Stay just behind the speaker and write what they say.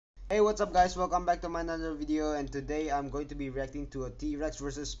Hey, what's up guys? Welcome back to my another video, and today I'm going to be reacting to a T-Rex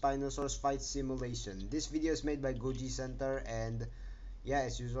versus Spinosaurus fight simulation. This video is made by Gojicenter, and yeah,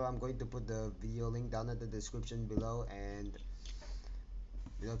 as usual, I'm going to put the video link down in the description below, and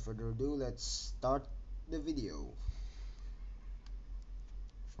without further ado, let's start the video.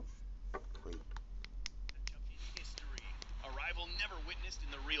 Wait. History. A rival never witnessed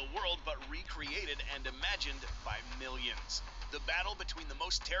in the real world, but recreated and imagined by millions. The battle between the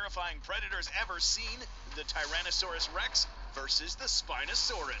most terrifying predators ever seen, the Tyrannosaurus Rex versus the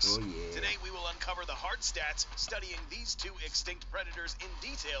Spinosaurus. Oh yeah. Today we will uncover the hard stats, studying these two extinct predators in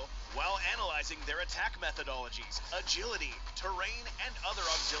detail while analyzing their attack methodologies, agility, terrain, and other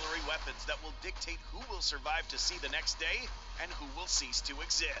auxiliary weapons that will dictate who will survive to see the next day and who will cease to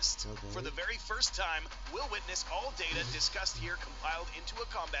exist. Okay. For the very first time, we'll witness all data discussed here compiled into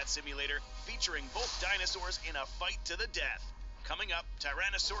a combat simulator featuring both dinosaurs in a fight to the death. Coming up,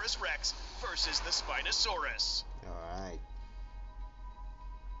 Tyrannosaurus Rex versus the Spinosaurus. Alright.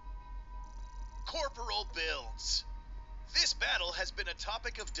 Corporal builds. This battle has been a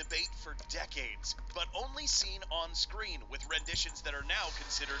topic of debate for decades, but only seen on screen with renditions that are now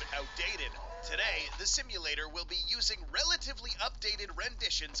considered outdated. Today, the simulator will be using relatively updated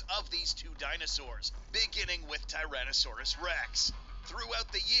renditions of these two dinosaurs, beginning with Tyrannosaurus Rex.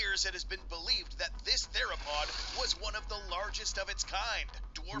 Throughout the years, it has been believed that this theropod was one of the largest of its kind,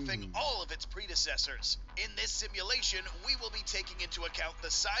 dwarfing all of its predecessors. In this simulation, we will be taking into account the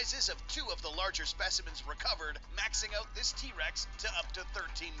sizes of two of the larger specimens recovered, maxing out this T-Rex to up to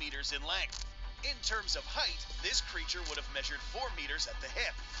 13 meters in length. In terms of height, this creature would have measured 4 meters at the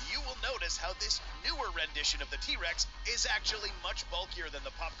hip. You will notice how this newer rendition of the T-Rex is actually much bulkier than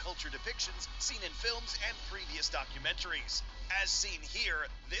the pop culture depictions seen in films and previous documentaries. As seen here,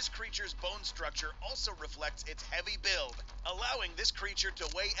 this creature's bone structure also reflects its heavy build, allowing this creature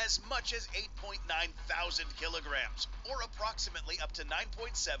to weigh as much as 8.9 thousand kilograms, or approximately up to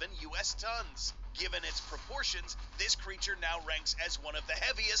 9.7 US tons. Given its proportions, this creature now ranks as one of the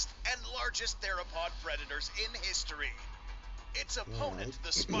heaviest and largest theropod predators in history. Its opponent, the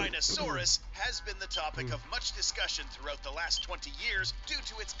Spinosaurus, has been the topic of much discussion throughout the last 20 years due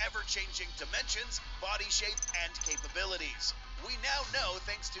to its ever-changing dimensions, body shape, and capabilities. We now know,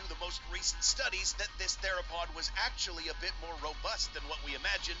 thanks to the most recent studies, that this theropod was actually a bit more robust than what we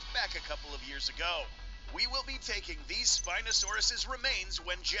imagined back a couple of years ago. We will be taking these Spinosaurus' remains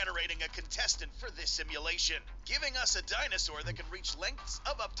when generating a contestant for this simulation, giving us a dinosaur that can reach lengths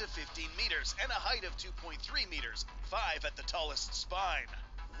of up to 15 meters and a height of 2.3 meters, 5 at the tallest spine.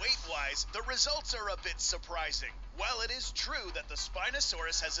 Weight-wise, the results are a bit surprising. While it is true that the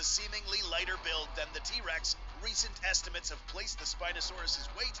Spinosaurus has a seemingly lighter build than the T-Rex, recent estimates have placed the Spinosaurus'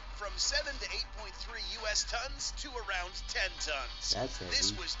 weight from 7 to 8.3 US tons to around 10 tons. That's heavy.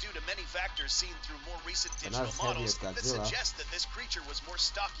 This was due to many factors seen through more recent digital models that suggest that this creature was more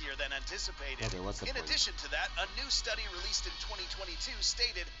stockier than anticipated. Okay, what's the In point? addition to that, a new study released in 2022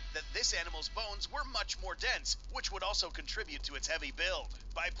 stated that this animal's bones were much more dense, which would also contribute to its heavy build.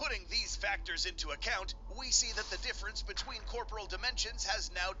 By putting these factors into account, we see that the difference between corporal dimensions has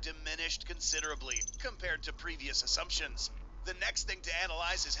now diminished considerably compared to previous assumptions. The next thing to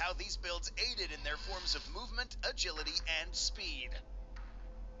analyze is how these builds aided in their forms of movement, agility, and speed.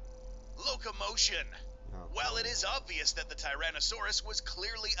 Locomotion. Okay. While it is obvious that the Tyrannosaurus was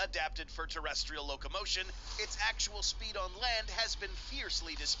clearly adapted for terrestrial locomotion, its actual speed on land has been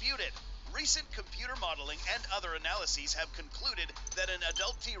fiercely disputed. Recent computer modeling and other analyses have concluded that an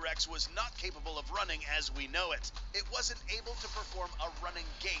adult T-Rex was not capable of running as we know it. It wasn't able to perform a running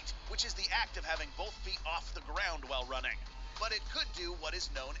gait, which is the act of having both feet off the ground while running. But it could do what is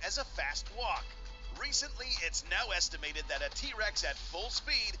known as a fast walk. Recently, it's now estimated that a T-Rex at full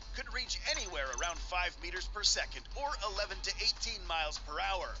speed could reach anywhere around 5 meters per second, or 11 to 18 miles per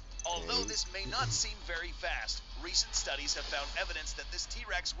hour. Although this may not seem very fast, recent studies have found evidence that this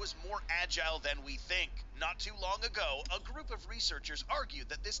T-Rex was more agile than we think. Not too long ago, a group of researchers argued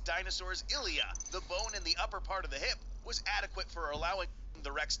that this dinosaur's ilia, the bone in the upper part of the hip, was adequate for allowing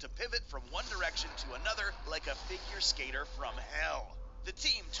the Rex to pivot from one direction to another like a figure skater from hell. The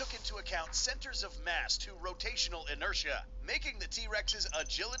team took into account centers of mass to rotational inertia, making the T-Rex's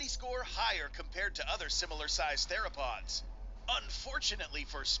agility score higher compared to other similar-sized theropods. Unfortunately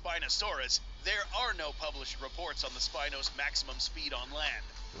for Spinosaurus, there are no published reports on the Spino's maximum speed on land,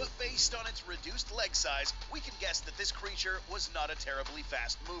 but based on its reduced leg size, we can guess that this creature was not a terribly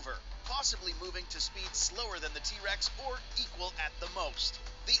fast mover, possibly moving to speeds slower than the T-Rex or equal at the most.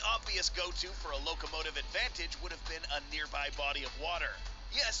 The obvious go-to for a locomotive advantage would have been a nearby body of water.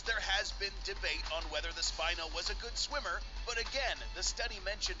 Yes, there has been debate on whether the Spino was a good swimmer, but again, the study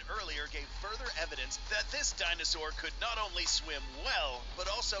mentioned earlier gave further evidence that this dinosaur could not only swim well, but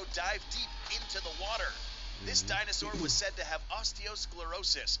also dive deep into the water. This dinosaur was said to have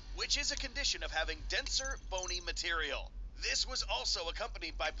osteosclerosis, which is a condition of having denser, bony material. This was also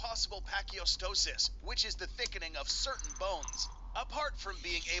accompanied by possible pachyostosis, which is the thickening of certain bones. Apart from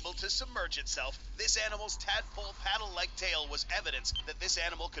being able to submerge itself, this animal's tadpole paddle-like tail was evidence that this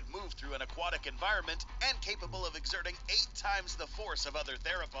animal could move through an aquatic environment and capable of exerting 8 times the force of other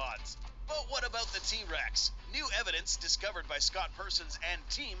theropods. But what about the T-Rex? New evidence discovered by Scott Persons and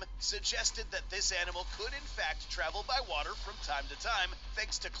team suggested that this animal could in fact travel by water from time to time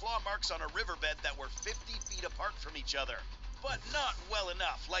thanks to claw marks on a riverbed that were 50 feet apart from each other. But not well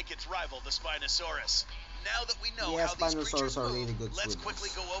enough like its rival, the Spinosaurus. Now that we know how these creatures move, really let's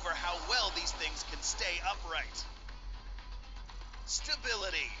quickly go over how well these things can stay upright.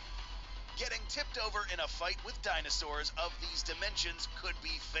 Stability. Getting tipped over in a fight with dinosaurs of these dimensions could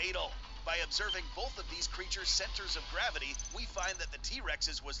be fatal. By observing both of these creatures' centers of gravity, we find that the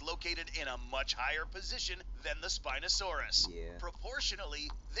T-Rex's was located in a much higher position than the Spinosaurus.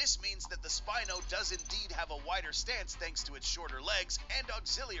 Proportionally, this means that the Spino does indeed have a wider stance thanks to its shorter legs and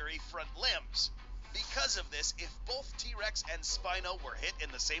auxiliary front limbs. Because of this, if both T-Rex and Spino were hit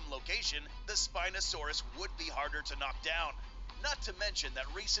in the same location, the Spinosaurus would be harder to knock down. Not to mention that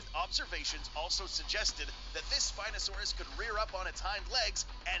recent observations also suggested that this Spinosaurus could rear up on its hind legs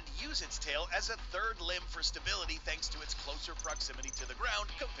and use its tail as a third limb for stability thanks to its closer proximity to the ground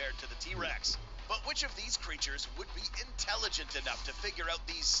compared to the T-Rex. But which of these creatures would be intelligent enough to figure out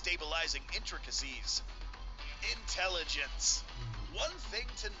these stabilizing intricacies? Intelligence. One thing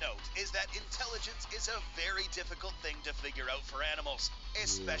to note is that intelligence is a very difficult thing to figure out for animals,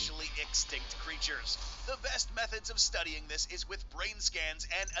 especially extinct creatures. The best methods of studying this is with brain scans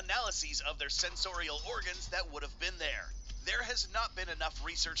and analyses of their sensorial organs that would have been there. There has not been enough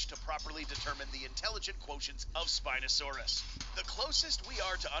research to properly determine the intelligent quotients of Spinosaurus. The closest we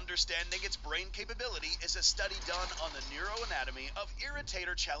are to understanding its brain capability is a study done on the neuroanatomy of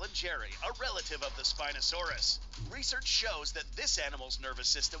Irritator challengeri, a relative of the Spinosaurus. Research shows that this animal's nervous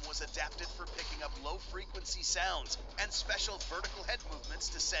system was adapted for picking up low-frequency sounds and special vertical head movements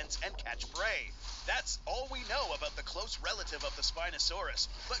to sense and catch prey. That's all we know about the close relative of the Spinosaurus,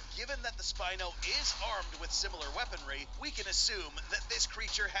 but given that the Spino is armed with similar weaponry, we can assume that this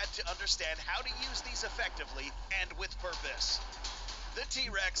creature had to understand how to use these effectively and with purpose. The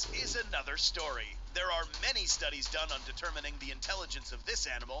T-Rex is another story. There are many studies done on determining the intelligence of this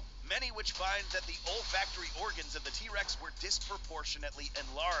animal, many which find that the olfactory organs of the T-Rex were disproportionately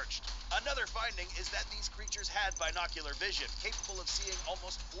enlarged. Another finding is that these creatures had binocular vision, capable of seeing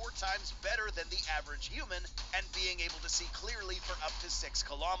almost 4 times better than the average human, and being able to see clearly for up to 6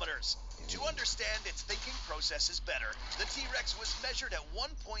 kilometers. To understand its thinking processes better, the T-Rex was measured at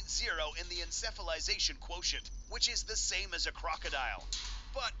 1.0 in the encephalization quotient, which is the same as a crocodile.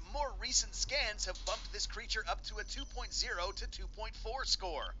 But more recent scans have bumped this creature up to a 2.0 to 2.4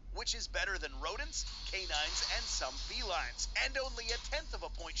 score, which is better than rodents, canines, and some felines, and only a tenth of a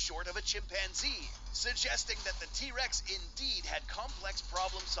point short of a chimpanzee, suggesting that the T-Rex indeed had complex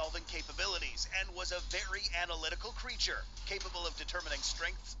problem-solving capabilities and was a very analytical creature, capable of determining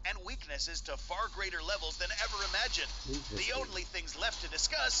strengths and weaknesses to far greater levels than ever imagined. The only things left to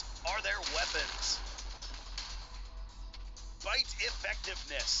discuss are their weapons. Bite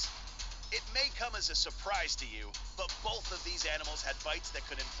effectiveness. It may come as a surprise to you, but both of these animals had bites that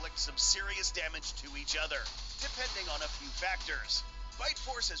could inflict some serious damage to each other, depending on a few factors. Bite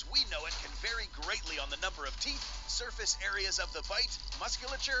force as we know it can vary greatly on the number of teeth, surface areas of the bite,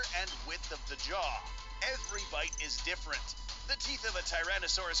 musculature, and width of the jaw. Every bite is different. The teeth of a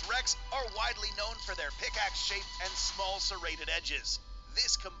Tyrannosaurus rex are widely known for their pickaxe shape and small serrated edges.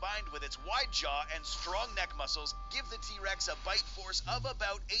 This, combined with its wide jaw and strong neck muscles, give the T-Rex a bite force of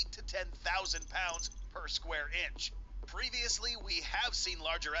about 8,000 to 10,000 pounds per square inch. Previously, we have seen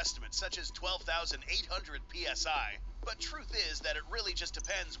larger estimates, such as 12,800 psi, but truth is that it really just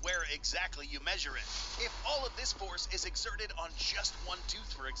depends where exactly you measure it. If all of this force is exerted on just one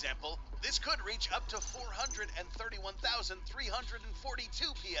tooth, for example, this could reach up to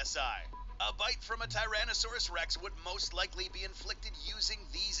 431,342 psi. A bite from a Tyrannosaurus rex would most likely be inflicted using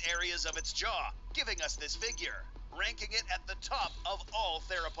these areas of its jaw, giving us this figure, ranking it at the top of all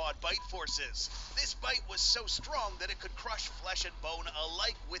theropod bite forces. This bite was so strong that it could crush flesh and bone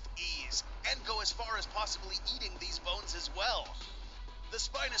alike with ease, and go as far as possibly eating these bones as well. The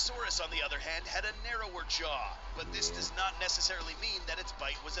Spinosaurus, on the other hand, had a narrower jaw, but this does not necessarily mean that its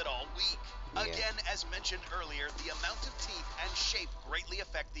bite was at all weak. Yeah. Again, as mentioned earlier, the amount of teeth and shape greatly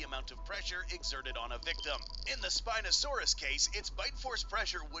affect the amount of pressure exerted on a victim. In the Spinosaurus case, its bite force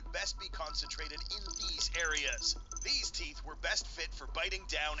pressure would best be concentrated in these areas. These teeth were best fit for biting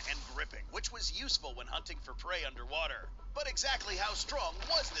down and gripping, which was useful when hunting for prey underwater. But exactly how strong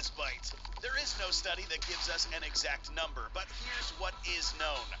was this bite? There is no study that gives us an exact number, but here's what is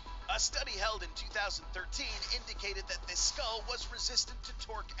known. A study held in 2013 indicated that this skull was resistant to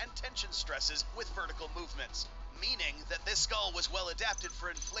torque and tension stresses with vertical movements, meaning that this skull was well adapted for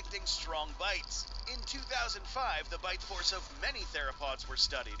inflicting strong bites. In 2005, the bite force of many theropods were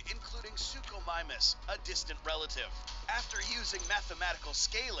studied, including Suchomimus, a distant relative. After using mathematical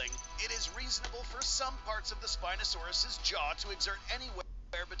scaling, it is reasonable for some parts of the Spinosaurus's jaw to exert anywhere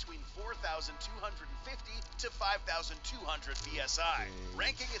between 4,250 to 5,200 psi,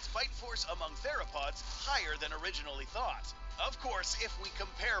 ranking its bite force among theropods higher than originally thought. Of course, if we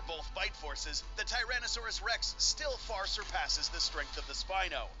compare both bite forces, the Tyrannosaurus rex still far surpasses the strength of the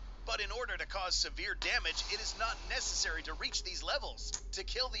Spino. But in order to cause severe damage, it is not necessary to reach these levels. To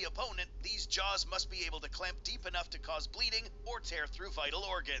kill the opponent, these jaws must be able to clamp deep enough to cause bleeding or tear through vital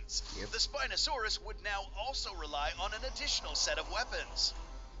organs. Yep. The Spinosaurus would now also rely on an additional set of weapons.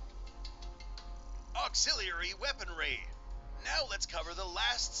 Auxiliary weaponry. Now let's cover the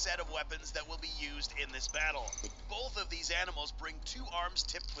last set of weapons that will be used in this battle. Both of these animals bring two arms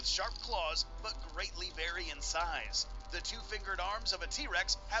tipped with sharp claws, but greatly vary in size. The two-fingered arms of a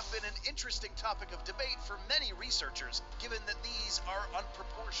T-Rex have been an interesting topic of debate for many researchers, given that these are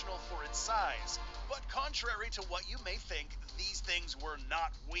unproportional for its size. But contrary to what you may think, these things were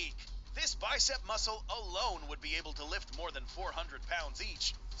not weak. This bicep muscle alone would be able to lift more than 400 pounds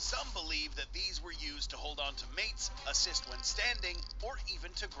each. Some believe that these were used to hold on to mates, assist when standing, or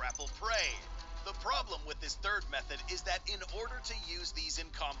even to grapple prey. The problem with this third method is that in order to use these in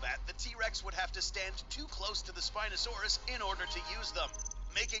combat, the T-Rex would have to stand too close to the Spinosaurus in order to use them,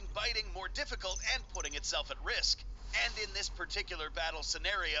 making biting more difficult and putting itself at risk. And in this particular battle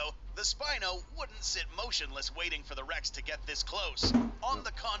scenario, the Spino wouldn't sit motionless waiting for the Rex to get this close. On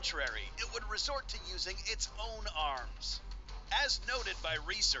the contrary, it would resort to using its own arms. As noted by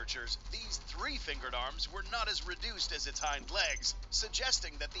researchers, these three-fingered arms were not as reduced as its hind legs,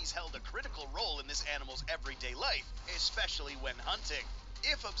 suggesting that these held a critical role in this animal's everyday life, especially when hunting.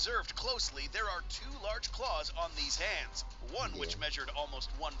 If observed closely, there are two large claws on these hands, one which measured almost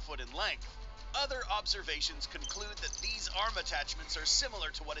 1 foot in length. Other observations conclude that these arm attachments are similar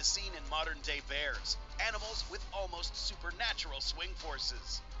to what is seen in modern-day bears, animals with almost supernatural swing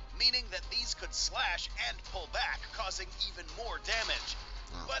forces, meaning that these could slash and pull back, causing even more damage.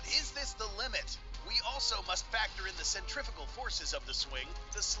 But is this the limit? We also must factor in the centrifugal forces of the swing,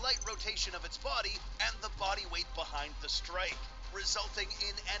 the slight rotation of its body, and the body weight behind the strike, resulting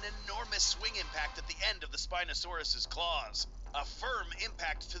in an enormous swing impact at the end of the Spinosaurus's claws. A firm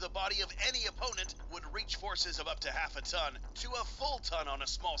impact to the body of any opponent would reach forces of up to half a ton to a full ton on a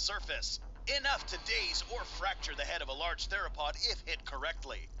small surface, enough to daze or fracture the head of a large theropod if hit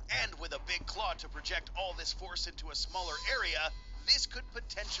correctly. And with a big claw to project all this force into a smaller area, this could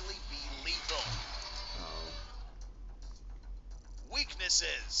potentially be lethal.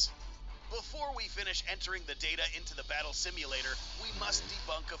 Weaknesses. Before we finish entering the data into the battle simulator, we must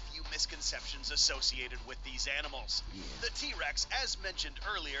debunk a few misconceptions associated with these animals. The T-Rex, as mentioned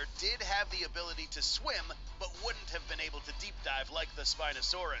earlier, did have the ability to swim, but wouldn't have been able to deep dive like the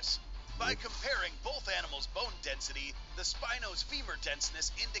Spinosaurus. By comparing both animals' bone density, the Spino's femur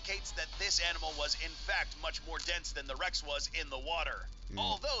denseness indicates that this animal was in fact much more dense than the Rex was in the water.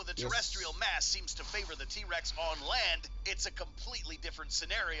 Although the terrestrial mass seems to favor the T-Rex on land, it's a completely different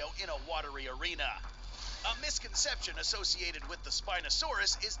scenario in a watery arena. A misconception associated with the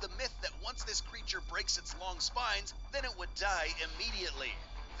Spinosaurus is the myth that once this creature breaks its long spines, then it would die immediately.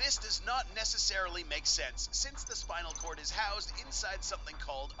 This does not necessarily make sense, since the spinal cord is housed inside something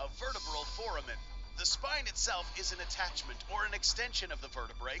called a vertebral foramen. The spine itself is an attachment or an extension of the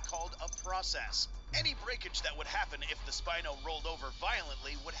vertebrae called a process. Any breakage that would happen if the spino rolled over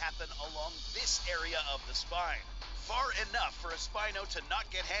violently would happen along this area of the spine. Far enough for a spino to not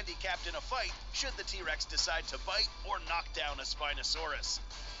get handicapped in a fight should the T-Rex decide to bite or knock down a Spinosaurus.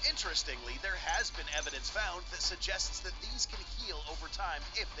 Interestingly, there has been evidence found that suggests that these can heal over time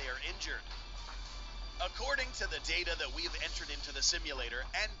if they are injured. According to the data that we have entered into the simulator,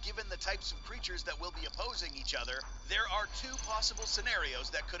 and given the types of creatures that will be opposing each other, there are two possible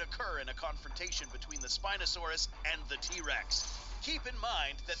scenarios that could occur in a confrontation between the Spinosaurus and the T-Rex. Keep in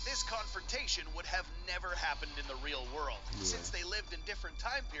mind that this confrontation would have never happened in the real world, since they lived in different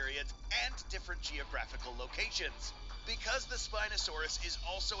time periods and different geographical locations. Because the Spinosaurus is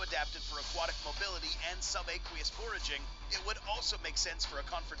also adapted for aquatic mobility and subaqueous foraging, it would also make sense for a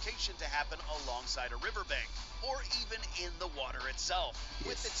confrontation to happen alongside a riverbank, or even in the water itself,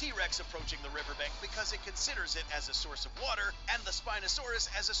 with the T-Rex approaching the riverbank because it considers it as a source of water, and the Spinosaurus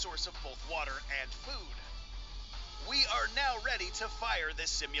as a source of both water and food. We are now ready to fire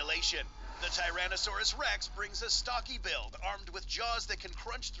this simulation. The Tyrannosaurus Rex brings a stocky build, armed with jaws that can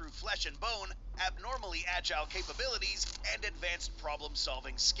crunch through flesh and bone, abnormally agile capabilities, and advanced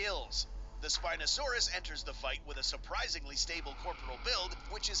problem-solving skills. The Spinosaurus enters the fight with a surprisingly stable corporal build,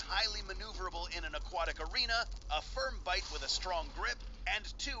 which is highly maneuverable in an aquatic arena, a firm bite with a strong grip, and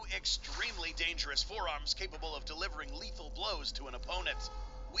 2 extremely dangerous forearms capable of delivering lethal blows to an opponent.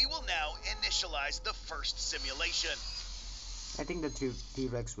 We will now initialize the first simulation. I think the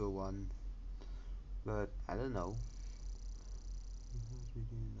T-Rex will win, but I don't know.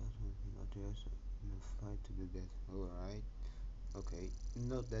 Fight to the death. Alright. Okay.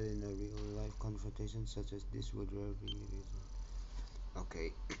 Note that in a real life confrontation such as this would rarely be resolved.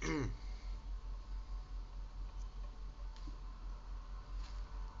 Okay.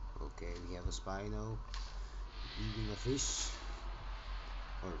 Okay, we have a Spino eating a fish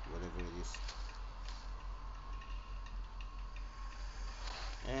or whatever it is.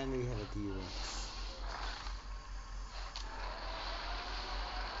 And we have a T-Rex.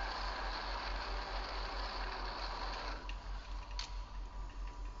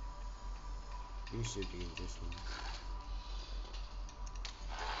 This should be interesting.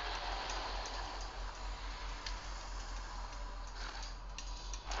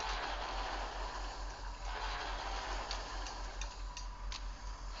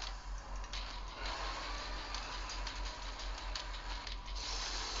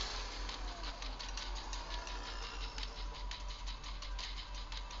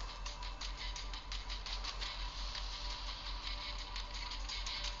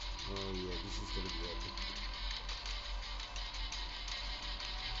 Oh yeah, this is gonna be epic.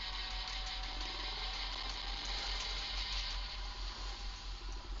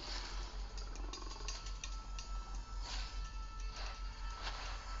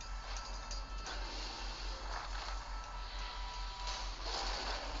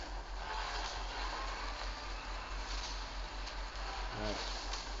 Right.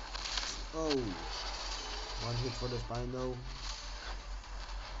 Oh, one hit for the Spino.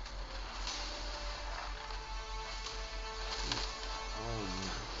 Oh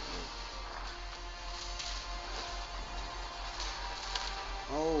man.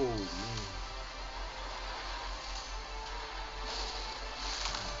 Oh man.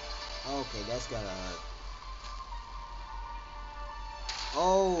 Okay, that's gotta hurt.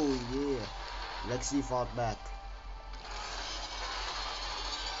 Oh yeah. Lexi fought back.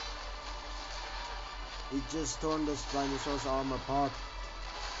 It just torn the Spinosaurus arm apart.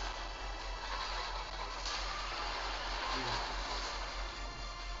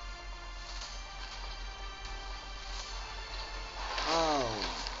 Oh.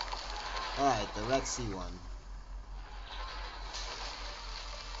 Alright, the Rexy one.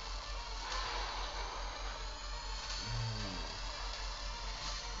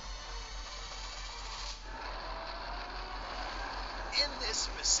 In this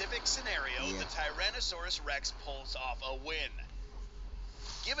specific scenario, the Tyrannosaurus Rex pulls off a win.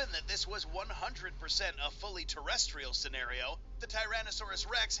 Given that this was 100% a fully terrestrial scenario, the Tyrannosaurus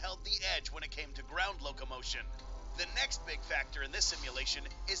Rex held the edge when it came to ground locomotion. The next big factor in this simulation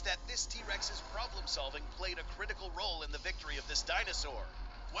is that this T-Rex's problem solving played a critical role in the victory of this dinosaur.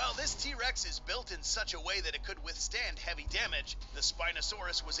 While this T-Rex is built in such a way that it could withstand heavy damage, the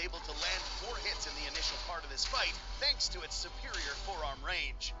Spinosaurus was able to land 4 hits in the initial part of this fight thanks to its superior forearm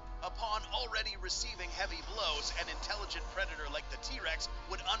range. Upon already receiving heavy blows, an intelligent predator like the T-Rex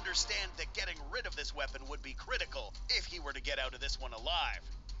would understand that getting rid of this weapon would be critical if he were to get out of this one alive.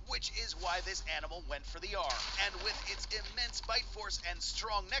 Which is why this animal went for the arm, and with its immense bite force and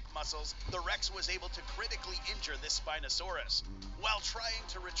strong neck muscles, the Rex was able to critically injure this Spinosaurus. While trying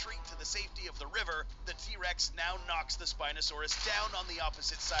to retreat to the safety of the river, the T-Rex now knocks the Spinosaurus down on the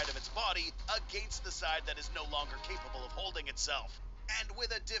opposite side of its body, against the side that is no longer capable of holding itself. And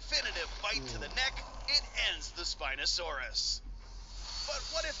with a definitive bite to the neck, it ends the Spinosaurus. But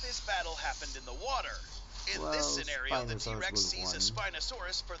what if this battle happened in the water? In this scenario, the T-Rex sees a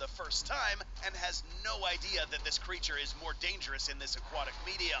Spinosaurus for the first time and has no idea that this creature is more dangerous in this aquatic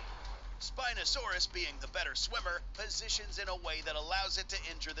medium. Spinosaurus, being the better swimmer, positions in a way that allows it to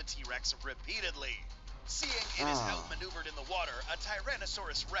injure the T-Rex repeatedly. Seeing it is outmaneuvered in the water, a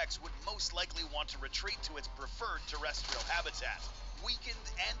Tyrannosaurus Rex would most likely want to retreat to its preferred terrestrial habitat. Weakened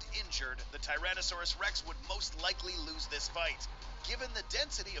and injured, the Tyrannosaurus Rex would most likely lose this fight. Given the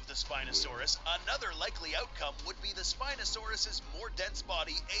density of the Spinosaurus, another likely outcome would be the Spinosaurus's more dense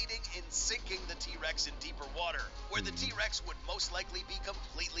body aiding in sinking the T-Rex in deeper water, where the T-Rex would most likely be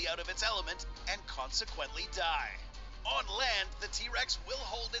completely out of its element and consequently die. On land, the T-Rex will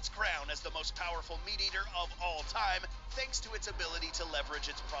hold its crown as the most powerful meat-eater of all time, thanks to its ability to leverage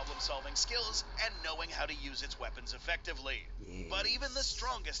its problem-solving skills and knowing how to use its weapons effectively. Yes. But even the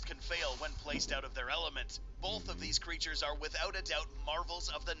strongest can fail when placed out of their element. Both of these creatures are without a doubt marvels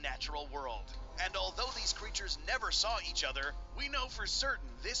of the natural world. And although these creatures never saw each other, we know for certain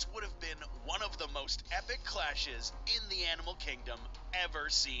this would have been one of the most epic clashes in the animal kingdom ever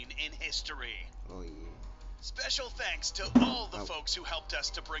seen in history. Oh yeah. Special thanks to all the folks who helped us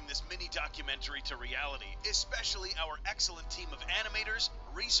to bring this mini documentary to reality, especially our excellent team of animators,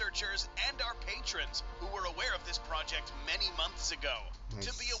 researchers, and our patrons who were aware of this project many months ago. Nice.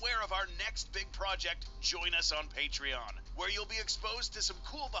 To be aware of our next big project, join us on Patreon, where you'll be exposed to some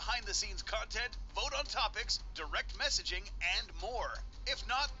cool behind-the-scenes content, vote on topics, direct messaging, and more. If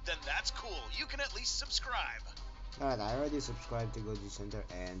not, then that's cool. You can at least subscribe. Alright, I already subscribed to Gojicenter,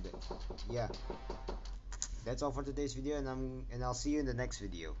 and yeah. That's all for today's video, and I'll see you in the next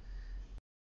video.